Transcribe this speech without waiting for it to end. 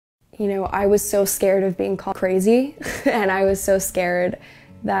You know, I was so scared of being called crazy, and I was so scared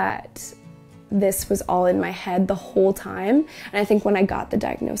that this was all in my head the whole time. And I think when I got the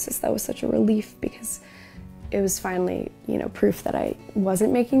diagnosis, that was such a relief, because it was finally, you know, proof that I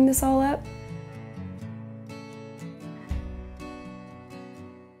wasn't making this all up.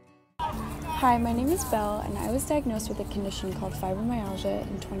 Hi, my name is Belle, and I was diagnosed with a condition called fibromyalgia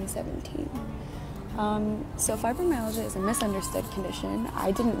in 2017. So fibromyalgia is a misunderstood condition.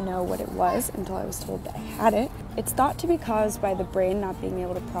 I didn't know what it was until I was told that I had it. It's thought to be caused by the brain not being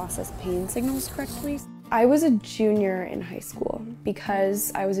able to process pain signals correctly. I was a junior in high school.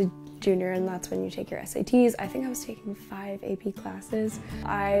 Because I was a junior and that's when you take your SATs, I think I was taking 5 AP classes.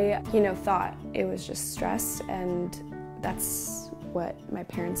 I, thought it was just stress, and that's what my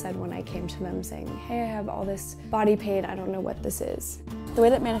parents said when I came to them saying, hey, I have all this body pain, I don't know what this is. The way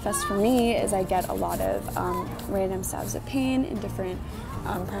that manifests for me is I get a lot of random stabs of pain in different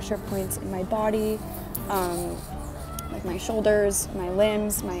pressure points in my body, like my shoulders, my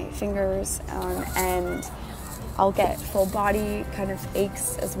limbs, my fingers, and I'll get full body kind of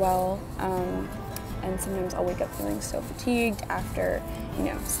aches as well. And sometimes I'll wake up feeling so fatigued after,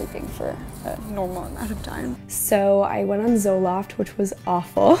 sleeping for a normal amount of time. So I went on Zoloft, which was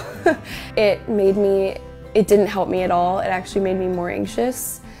awful. It didn't help me at all. It actually made me more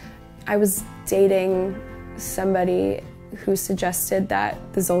anxious. I was dating somebody who suggested that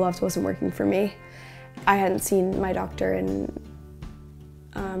the Zoloft wasn't working for me. I hadn't seen my doctor in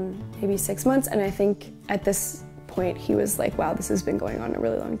maybe 6 months, and I think at this point he was like, wow, this has been going on a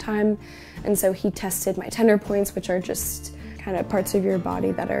really long time. And so he tested my tender points, which are just kind of parts of your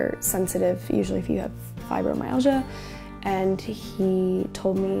body that are sensitive, usually if you have fibromyalgia. And he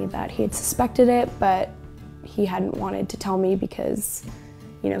told me that he had suspected it, but he hadn't wanted to tell me because,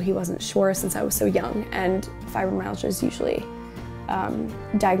 he wasn't sure since I was so young. And fibromyalgia is usually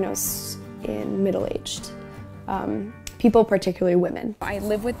diagnosed in middle-aged people, particularly women. I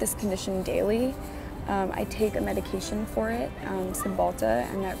live with this condition daily. I take a medication for it, Bel Banta,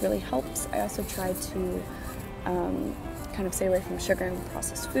 and that really helps. I also try to kind of stay away from sugar and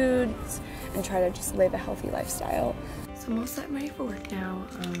processed foods and try to just live a healthy lifestyle. So I'm all set and ready for work now.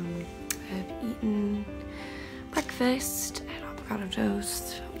 I've eaten breakfast and avocado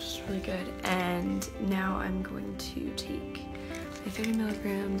toast, which is really good. And now I'm going to take my 30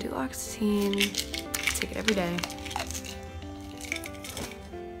 milligram duloxetine. Take it every day.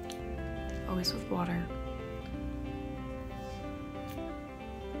 Always with water.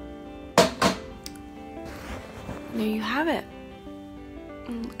 And there you have it.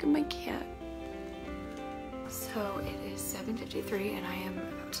 And look at my cat. So it is 7:53 and I am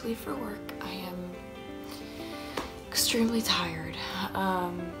about to leave for work. I am extremely tired.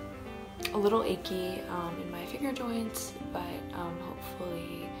 A little achy in my finger joints, but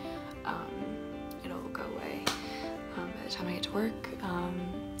hopefully it'll go away by the time I get to work.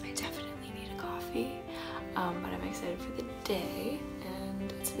 I definitely need a coffee, but I'm excited for the day,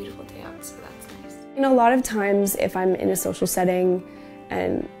 and it's a beautiful day out, so that's nice. A lot of times if I'm in a social setting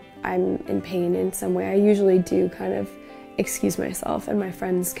and I'm in pain in some way, I usually do kind of excuse myself, and my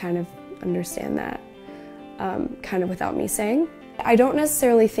friends kind of understand that, kind of without me saying. I don't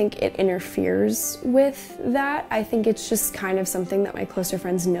necessarily think it interferes with that. I think it's just kind of something that my closer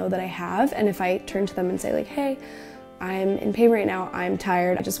friends know that I have, and if I turn to them and say like, hey, I'm in pain right now, I'm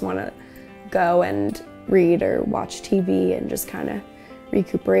tired, I just want to go and read or watch TV and just kind of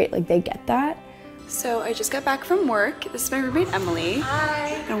recuperate, like they get that. So I just got back from work. This is my roommate Emily. Hi.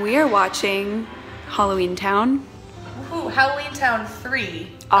 And we are watching Halloween Town. Ooh, Halloween Town 3.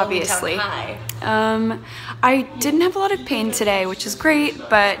 Obviously. Halloween Town High. I didn't have a lot of pain today, which is great,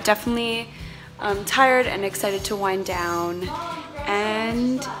 but definitely tired and excited to wind down.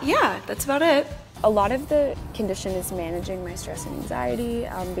 And yeah, that's about it. A lot of the condition is managing my stress and anxiety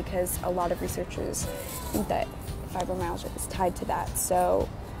because a lot of researchers think that fibromyalgia is tied to that. So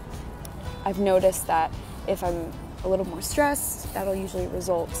I've noticed that if I'm a little more stressed, that'll usually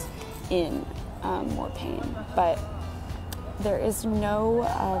result in more pain. But there is no,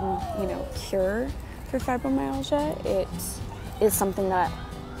 cure for fibromyalgia. It is something that,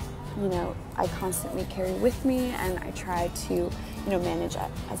 I constantly carry with me, and I try to, manage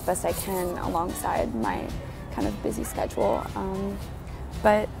it as best I can alongside my kind of busy schedule.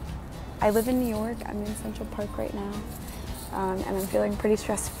 But I live in New York. I'm in Central Park right now, and I'm feeling pretty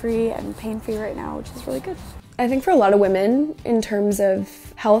stress-free and pain-free right now, which is really good. I think for a lot of women, in terms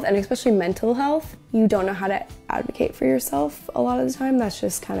of health, and especially mental health, you don't know how to advocate for yourself a lot of the time. That's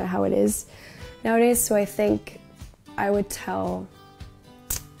just kind of how it is nowadays. So I think I would tell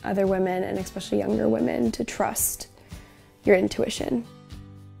other women, and especially younger women, to trust your intuition.